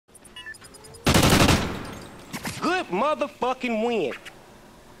motherfucking win.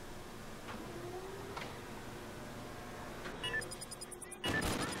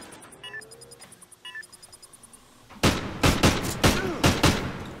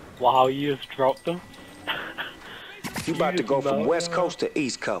 Wow, you just dropped them. You about to go from West Coast to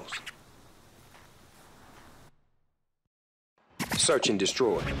East Coast. Search and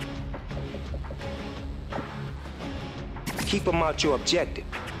destroy. Keep them out your objective.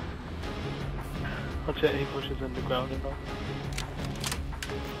 I'll check he pushes in the ground and all.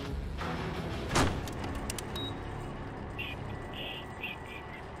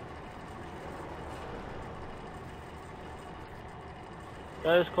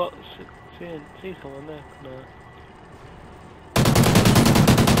 I just got see someone there. No.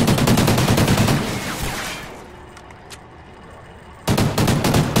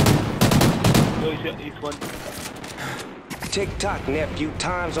 Oh, he's one. Tick-tock, nephew.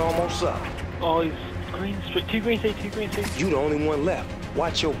 Time's almost up. Oh, he's green street. Two green street. You the only one left.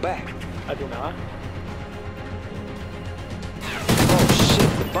 Watch your back. I don't know. Oh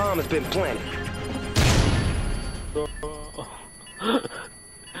shit, the bomb has been planted.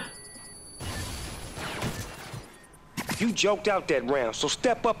 You joked out that round, so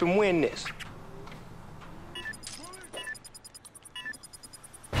step up and win this.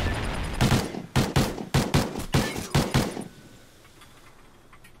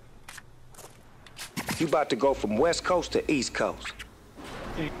 You about to go from West Coast to East Coast.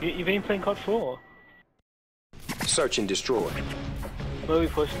 You've been playing COD 4? Search and destroy. Where are we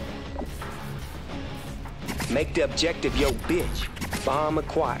pushing? Make the objective your bitch. Bomb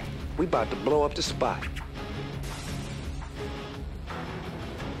acquired. We about to blow up the spot.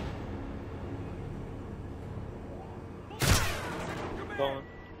 Go on.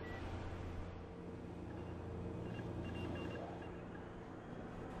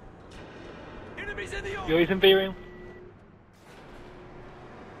 Yo, he's in B room.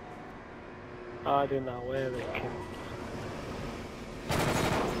 I don't know where they came.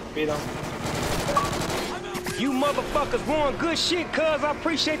 Beat on. You motherfuckers won good shit, cuz. I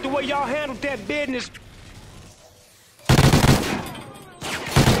appreciate the way y'all handled that business.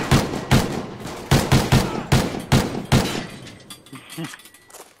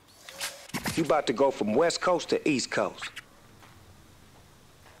 You about to go from West Coast to East Coast.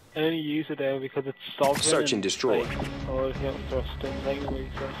 I only use it there because it's sovereign. Search and destroy. Like, or you know, thrusting, like the way you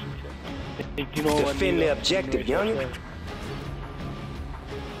search and shit. You know, defend the objective, youngin'.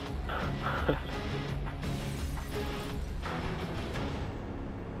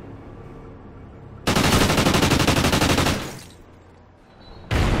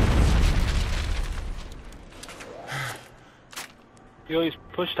 Yo, he's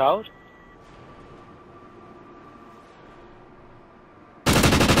pushed out.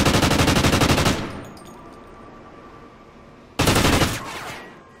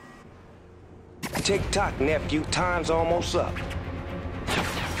 Tick-tock, nephew. Time's almost up.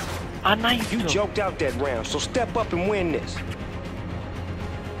 You joked out that round, so step up and win this.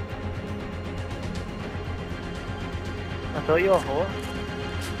 I thought you were a whore.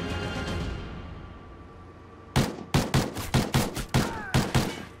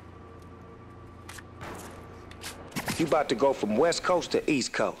 You about to go from West Coast to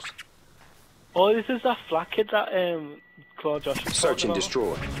East Coast. Oh, this is that Fllak kid that Claude Josh was Search and about.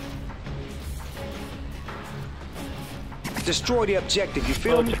 destroy. Destroy the objective, you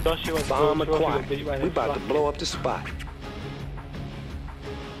feel me? Bomb acquired. We about to blow up the spot.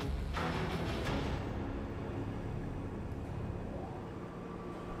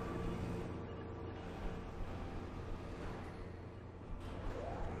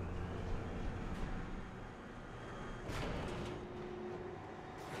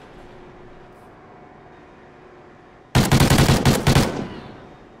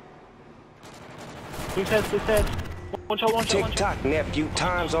 Who says? One shot. Tick-tock, nephew.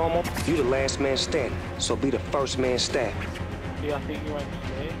 Time's almost. You the last man standing, so be the first man stabbed. Yeah, I think you're right to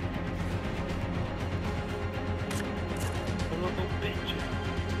say. A little bitch.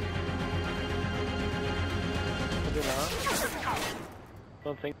 I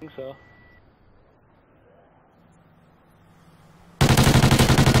don't think so.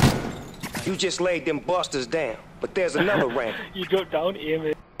 You just laid them busters down, but there's another round. You dropped down,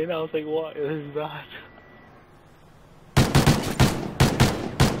 aim, and I was like, what is that?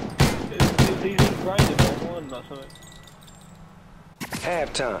 Is he grinding or one or something?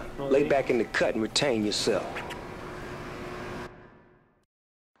 Halftime. Lay back in the cut and retain yourself.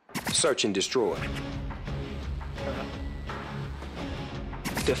 Search and destroy.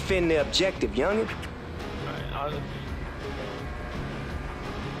 Defend the objective, youngin'. Alright, I'll just...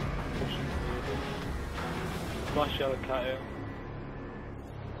 smash the other cat out.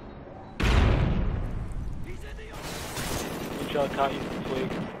 Which other cat you can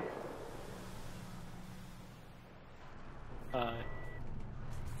twig? Aye.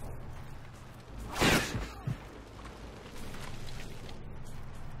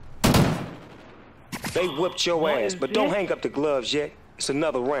 They whipped your ass, but don't hang up the gloves yet. It's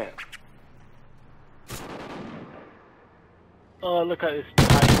another round. Oh, look at this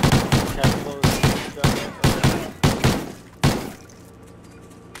tight.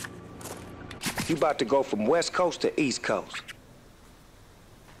 You about to go from West Coast to East Coast.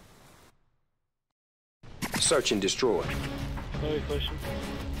 Search and destroy. No question.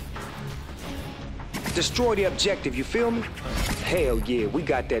 Destroy the objective, you feel me? Hell yeah, we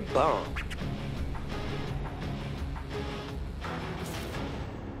got that bomb.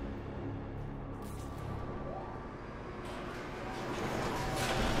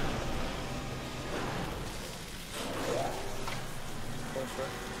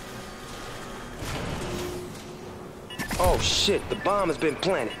 Oh shit, the bomb has been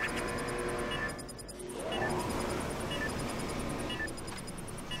planted.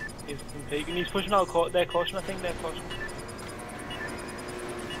 He's peeking. He's pushing out their caution, I think, their caution.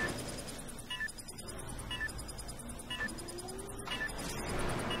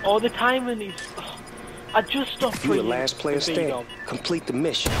 Oh, the timing is... Oh, I just stopped for you. The last player standing. Complete the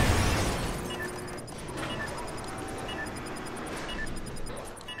mission.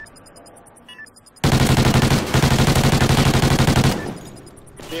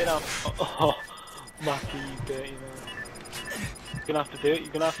 Oh, Macca, you dirty man. You're gonna have to do it,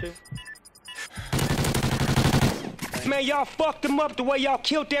 you're gonna have to. Man, y'all fucked him up the way y'all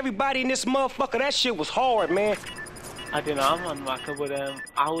killed everybody in this motherfucker. That shit was hard, man. I don't know, man, Macca, but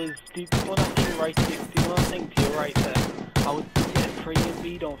I was deep when I think right to one thing to your right there. I was getting free and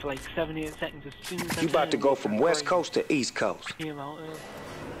beat on for like 78 seconds as soon as I You about to go from West Coast to East Coast.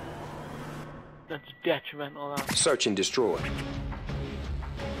 That's detrimental, that. Search and destroy.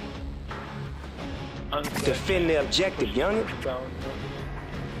 Defend the objective, youngin'.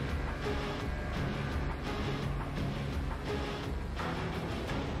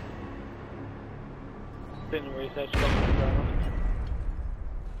 Didn't research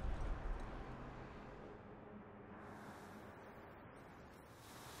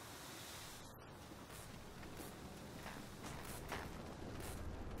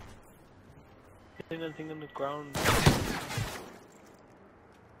anything on the ground.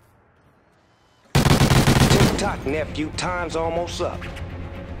 Tick-tock, nephew. Time's almost up.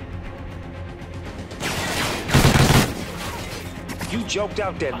 You joked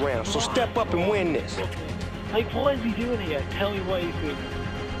out that round, so step up and win this. Like, what is he doing here? Tell me what he's doing.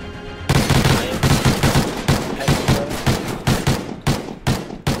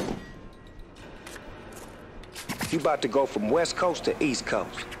 You about to go from West Coast to East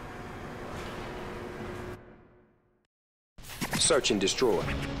Coast. Search and destroy.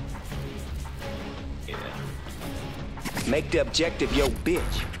 Yeah. Make the objective your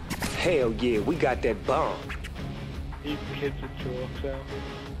bitch. Hell yeah, we got that bomb. These kids are jokes out.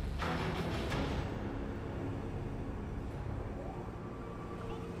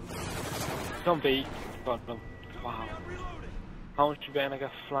 Don't beat. God, no. Wow. How much you betting I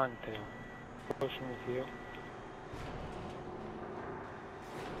got flanked here? Pushing with you.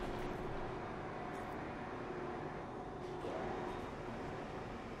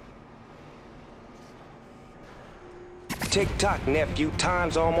 Tick-tock, nephew.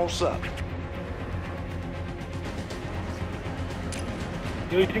 Time's almost up.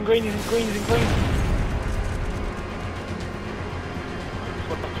 Yo, he's in green, he's in green, he's in green.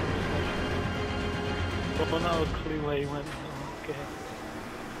 But now a clue where he went. Oh, okay.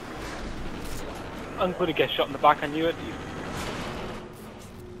 I'm gonna get shot in the back, I knew it.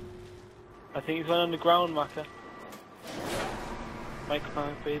 I think he's went on the ground, Macca. Mike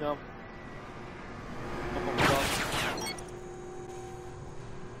can't beat up.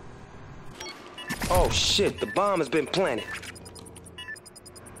 Oh shit, the bomb has been planted.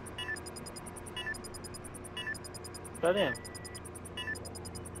 Is that him?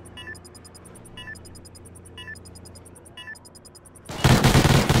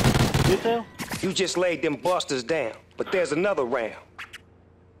 This him? You just laid them busters down, but there's another round.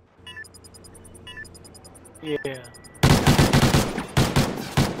 Yeah.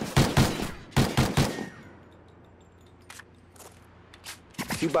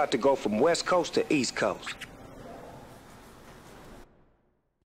 You about to go from West Coast to East Coast.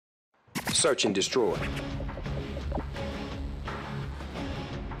 Search and destroy.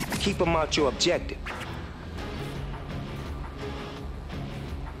 Keep them out your objective.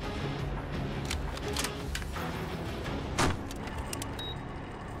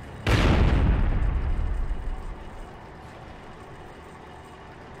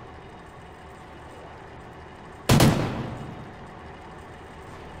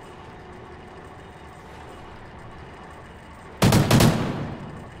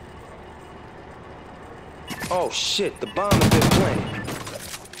 Oh shit, the bomb has been planted.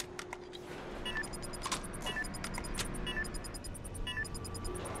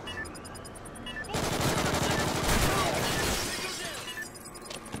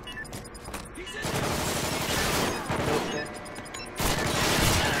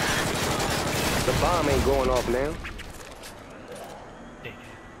 The bomb ain't going off now.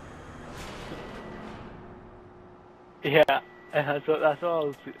 Yeah, that's what I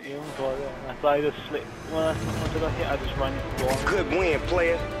was aiming for there. That's why I just slipped. Once I got hit, I just ran into the wall. Good win,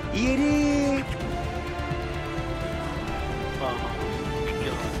 player. Yeah, it is. Oh.